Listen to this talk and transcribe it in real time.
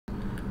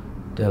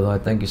Dear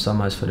Lord, thank you so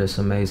much for this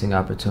amazing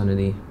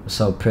opportunity. We're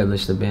so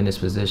privileged to be in this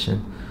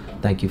position.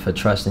 Thank you for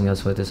trusting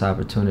us with this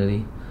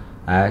opportunity.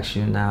 I ask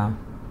you now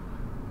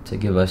to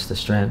give us the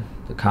strength,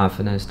 the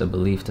confidence, the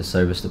belief to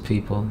service the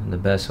people in the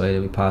best way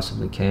that we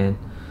possibly can,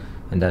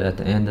 and that at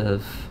the end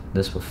of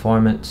this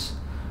performance,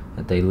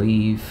 that they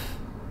leave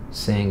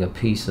seeing a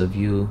piece of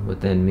you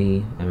within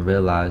me and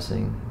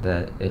realizing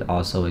that it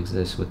also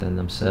exists within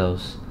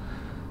themselves.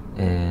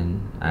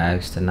 And I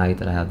ask tonight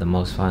that I have the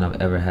most fun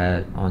I've ever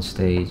had on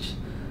stage,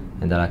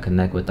 and that I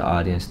connect with the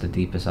audience the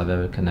deepest I've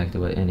ever connected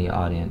with any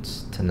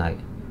audience tonight.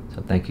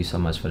 So thank you so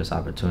much for this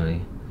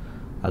opportunity.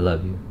 I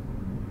love you.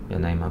 In your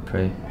name I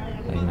pray.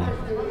 Amen.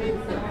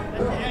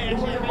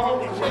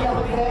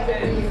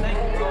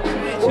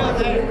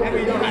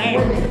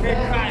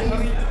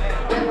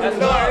 Let's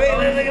go.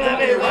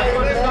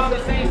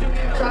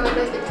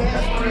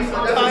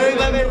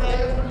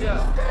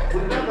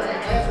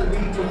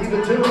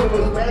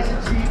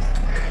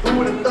 Who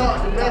would have thought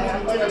the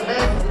best would get a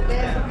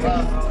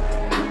masterpiece?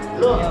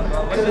 Look,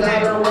 because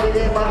I don't wait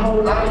in my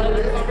whole life.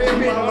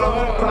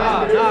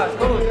 Nah, it's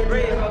cool.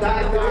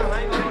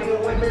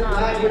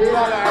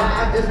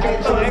 I just can't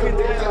trust her.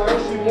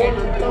 She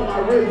wants to know I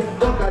really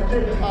fuck. I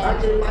drink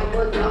my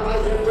butt down my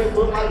lip,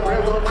 put my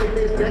breath on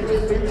this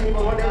breakfast 15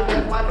 morning.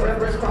 That's my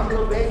preference. Cross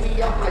little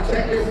baby off my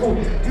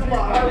checklist. You my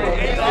hero.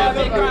 Ain't all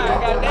big crying,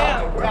 goddamn.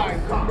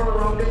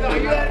 No,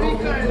 you had me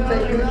crying.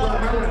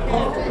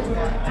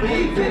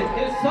 Leave it.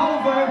 It's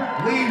over.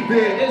 Leave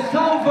it. It's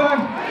over.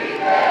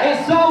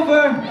 It's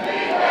over.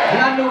 And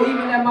I knew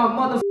even at my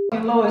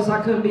motherfucking lowest,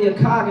 I couldn't be a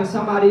cog in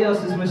somebody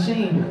else's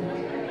machine.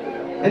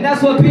 And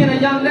that's what being a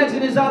young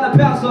legend is all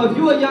about. So if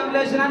you a young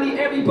legend, I need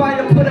everybody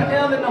to put an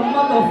L in the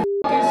motherfucking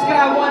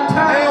sky one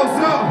time. L's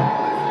up.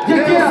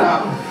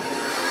 Yeah.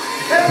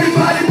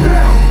 Everybody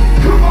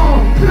bounce. Come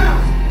on,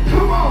 bounce.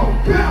 Come on,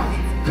 bounce.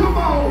 Come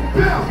on,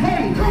 bounce.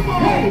 Hey, come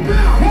on, hey,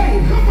 bounce.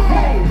 hey, come on,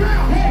 hey,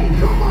 bounce. hey,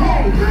 come on,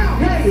 hey,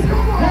 bounce. hey,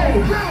 come on, hey,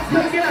 bounce.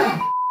 let's get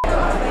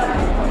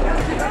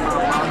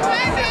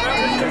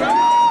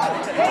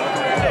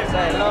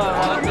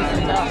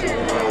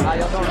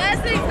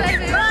Blessings,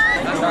 baby.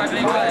 That's right,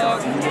 big guy.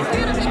 It's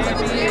beautiful to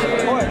see you.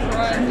 Of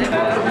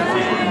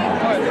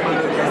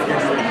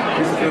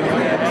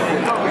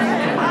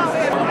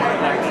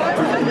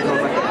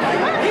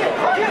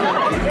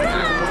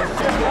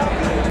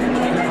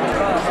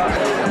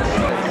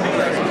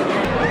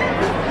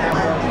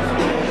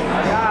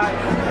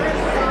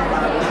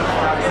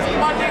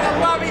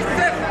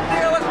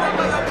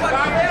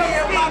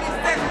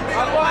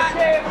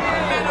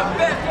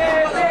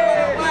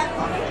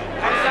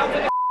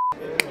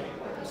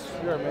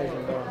You're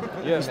amazing, bro.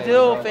 You're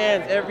still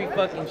fans every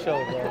fucking show,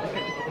 bro.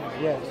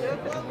 Yes.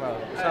 Bro,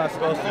 it's how it's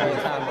supposed to be.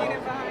 It's how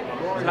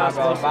it's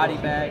supposed to be. Body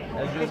bag,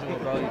 as usual,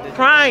 bro.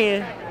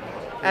 Crying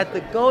at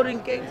the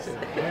Golden Gates.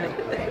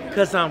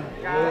 Cause I'm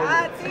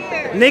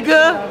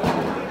nigga.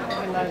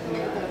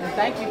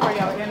 Thank you for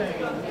your energy.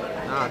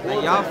 Nah,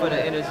 thank y'all for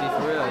the energy,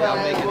 for real.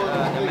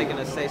 Y'all making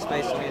a safe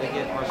space for me to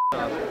get my shit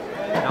off.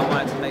 And I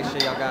wanted to make sure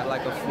y'all got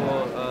like a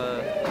full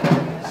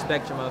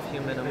spectrum of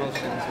human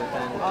emotions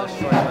within a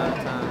short amount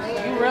of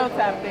time. You real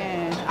tapped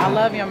in. I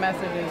love your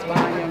messages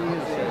behind your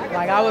music.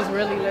 Like, I was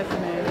really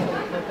listening to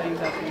the things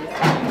that you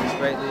said. It's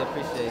greatly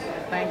appreciated.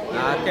 Thank you.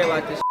 I care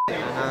about this shit,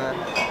 and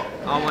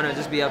I don't want to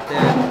just be up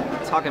there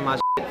talking my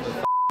shit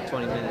for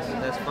 20 minutes.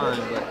 That's fine,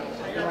 but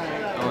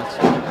I want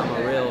you, I'm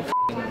a real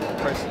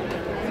person.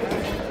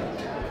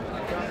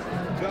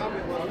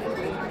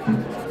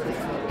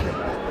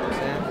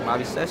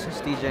 Bobby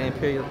Sessions, DJ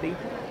Imperial D.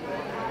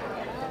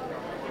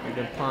 You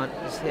can pawn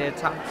his head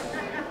tops.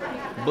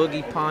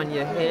 Boogie pawn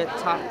your head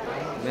top.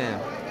 Man,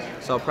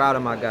 so proud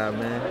of my guy,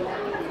 man.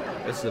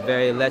 This is a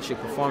very electric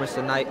performance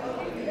tonight.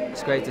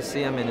 It's great to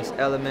see him in his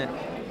element,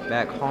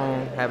 back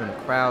home, having a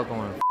crowd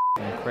going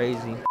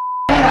crazy.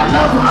 I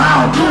love him, I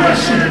don't do that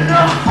shit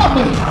enough for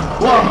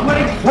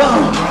me.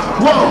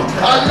 Whoa,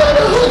 I love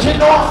the hood, you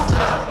know.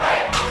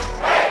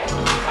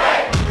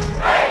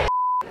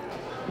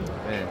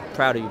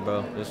 Proud of you,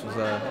 bro. This was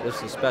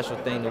a special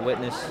thing to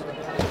witness,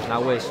 and I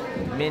wish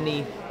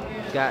many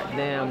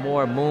goddamn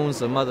more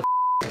moons of motherfucking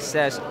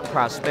success,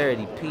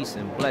 prosperity, peace,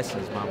 and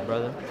blessings, my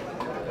brother.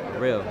 For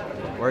real,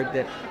 you worked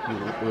it. You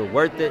were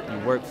worth it. You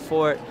worked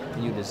for it,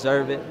 and you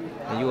deserve it.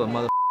 And you a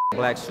motherfucking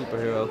black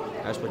superhero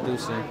that's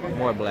producing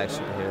more black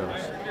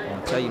superheroes. I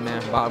want to tell you, man,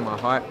 from the bottom of my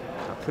heart,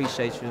 I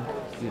appreciate you.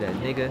 You that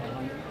nigga.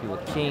 You a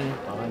king.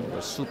 You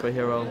a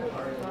superhero,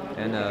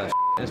 and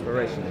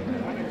inspiration,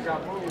 man.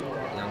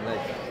 Young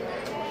lady.